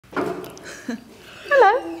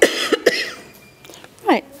Hello.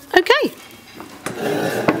 Right, okay.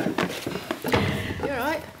 You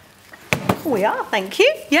alright? We are, thank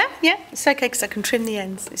you. Yeah, it's okay because I can trim the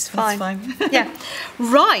ends. It's fine. That's fine. Yeah.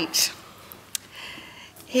 Right.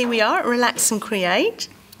 Here we are at Relax and Create.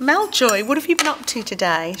 Mel Joy, what have you been up to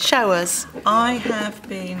today? Show us. I have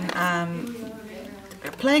been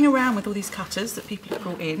playing around with all these cutters that people have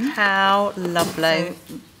brought in. How lovely.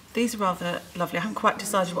 So, these are rather lovely. I haven't quite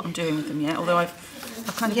decided what I'm doing with them yet, although I've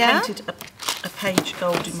kind of painted a page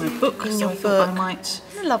gold in my book, In so your I book. thought I might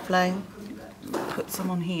Lovely. put some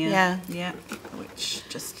on here. Yeah. Which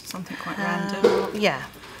just something quite random. Yeah.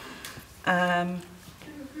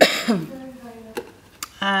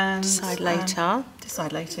 And Decide later.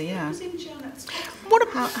 Decide later, yeah. What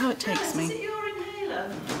about How it takes me. Is it your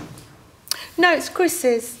inhaler? No, it's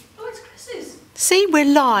Chris's. Oh, it's Chris's. See, we're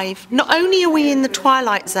live. Not only are we in the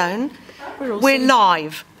Twilight Zone, we're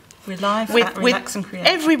live. We're live With at Relax and Create.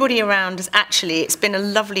 everybody around us. Actually, it's been a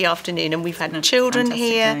lovely afternoon and we've had children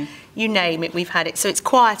fantastic here. day. You name it, we've had it. So it's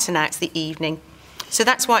quieter now, it's the evening. So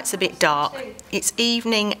that's why it's a bit dark. It's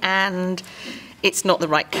evening and it's not the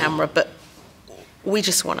right camera, but we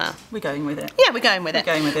just want to... We're going with it. Yeah, we're going with it.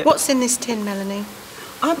 Going with it. What's in this tin, Melanie?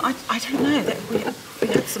 I don't know. We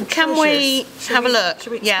had some Can we treasures. have a look?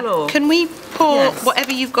 Should we explore? Yeah. Can we pour Yes.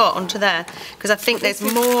 whatever you've got onto there? Because I think there's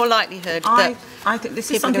more likelihood that I think this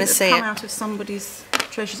is people are something gonna that's see come it. out of somebody's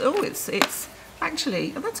treasures. Oh, it's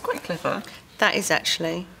actually, that's quite clever. that is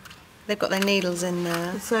actually... They've got their needles in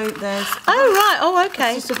there. So there's... Oh, right. Oh,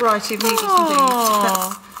 okay. It's just a variety of needles and things.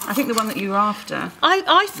 That's, I think the one that you were after.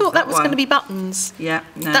 I thought that was one. going to be buttons. Yeah,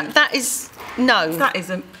 no. That is... No. That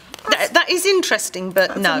isn't... That is interesting, but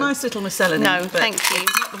That's no. a nice little miscellany. No, but thank you.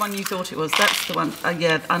 It's not the one you thought it was. That's the one.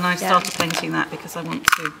 Yeah, and I started painting that because I want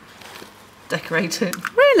to decorate it.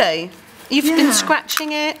 Really? You've Yeah. been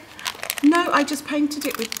scratching it? No, I just painted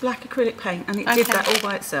it with black acrylic paint, and it did Okay. that all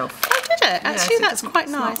by itself. Oh, did it? Yeah, Actually, so it that's doesn't- quite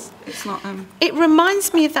it's not- nice. It's not. It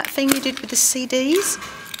reminds me of that thing you did with the CDs.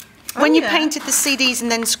 When you painted the CDs and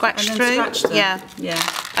then scratched And then through. scratched them. Yeah. Yeah.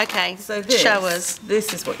 Okay. So this, Show us.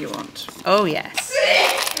 This is what you want. Oh yes.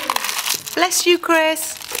 Bless you, Chris.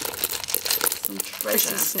 Some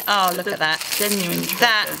treasure. Oh, look at that. Genuine treasure.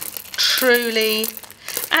 That truly.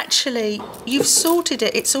 Actually, you've sorted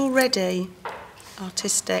it. It's already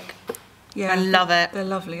artistic. Yeah, I love it. They're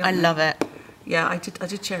lovely. I Aren't they? love it. Yeah, I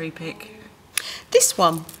did cherry pick. This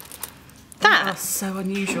one. That. That's so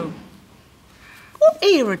unusual. What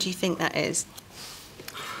era do you think that is?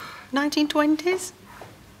 1920s?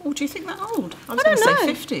 Oh, do you think that old? I was I going to don't say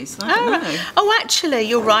know. 50s. I don't know. Oh, actually,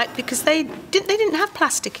 you're right, because they didn't have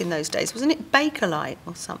plastic in those days. Wasn't it Bakelite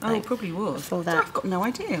or something? Oh, it probably was. Before that. I've got no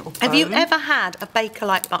idea. Or Have you bone. ever had a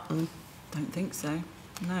Bakelite button? Don't think so.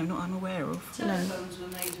 No, not I'm aware of. Telephones were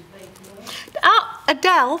made of Bakelite. Ah,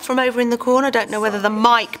 Adele from over in the corner, I don't know whether the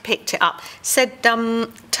mic picked it up, said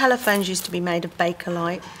telephones used to be made of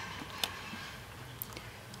Bakelite.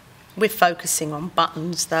 We're focusing on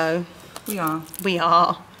buttons, though. We are. We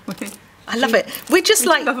are. I love it. We're just we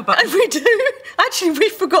like... love a button. We do. Actually,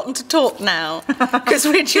 we've forgotten to talk now because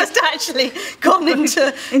we're just actually gone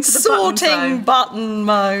into the sorting button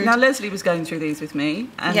mode. Now, Leslie was going through these with me,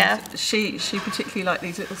 and Yeah. she particularly liked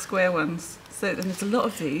these little square ones. So and there's a lot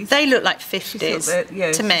of these. They look like She 50s thought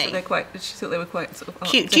to she thought me. She thought they were quite sort of Art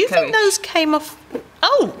Cute. Do you think Deco-ish. those came off...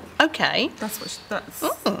 Oh, okay. That's what. That's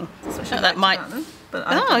Oh. what she that liked might... about them, but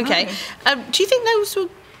I Oh, don't okay. know. Do you think those were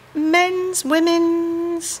men's,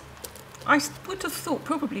 women's? I would have thought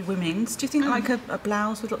probably women's. Do you think like a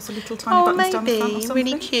blouse with lots of little tiny buttons down the front or maybe. something?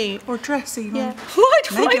 Really cute. Or a dress even. Yeah. Why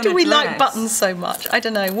Maybe on do a we like dress. buttons so much? I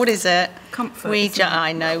don't know. What is it? Comfort, We isn't it?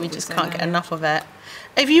 I know. We What just we can't say get now. enough of it.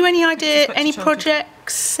 Have you any idea? back to Any childhood.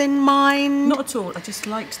 projects in mind? Not at all. I just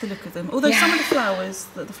liked the look of them. Although some of the flowers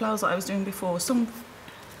that I was doing before,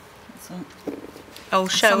 Oh,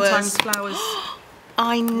 show sometimes us. flowers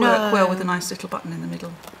I know. work well with a nice little button in the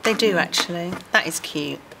middle. They do actually. That is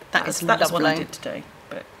cute. That's That's lovely. what I did today.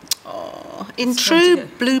 But Oh, in It's time true to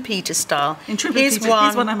go. Blue Peter style. In true Blue here's Peter- one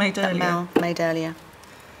here's one I made that earlier. Mel made earlier.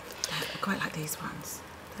 I quite like these ones.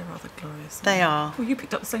 They're rather glorious. They are. Oh, you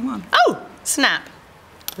picked up the same one. Oh, snap.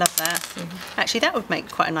 Love that. Actually, that would make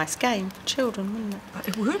quite a nice game for children, wouldn't it?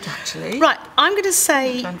 It would actually. Right, I'm going to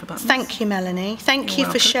say Plan for buttons. thank you, Melanie. Thank You're you for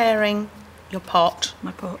welcome. sharing your pot.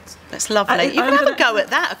 My pots. That's lovely. I- You can I'm have a gonna- go at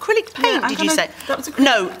that. Acrylic paint, I'm did you gonna- say? that was acrylic.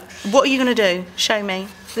 No. What are you going to do? Show me.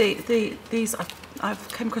 These I've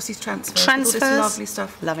come across these transfers. Transfers. All this lovely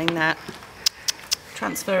stuff. Loving that.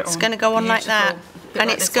 Transfer it on. It's going to go on like that. Beautiful. Bit And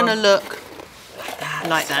like it's this going to one. look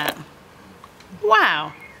like that.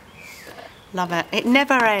 Wow. Love it. It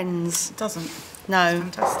never ends. It doesn't. No.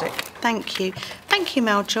 Fantastic. Thank you. Thank you,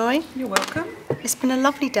 Mel Joy. You're welcome. It's been a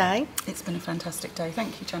lovely day. It's been a fantastic day.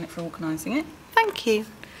 Thank you, Janet, for organising it. Thank you.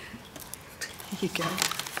 Here you go.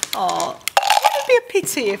 Oh, wouldn't it be a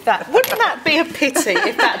pity if that? Wouldn't that be a pity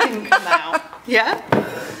if that didn't come out? Yeah.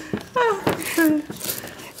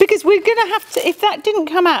 Because we're going to have to. If that didn't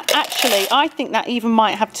come out, actually, I think that even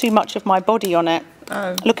might have too much of my body on it.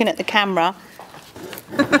 Oh. Looking at the camera.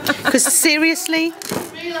 Because seriously,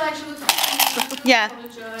 Realise you were yeah,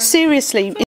 seriously.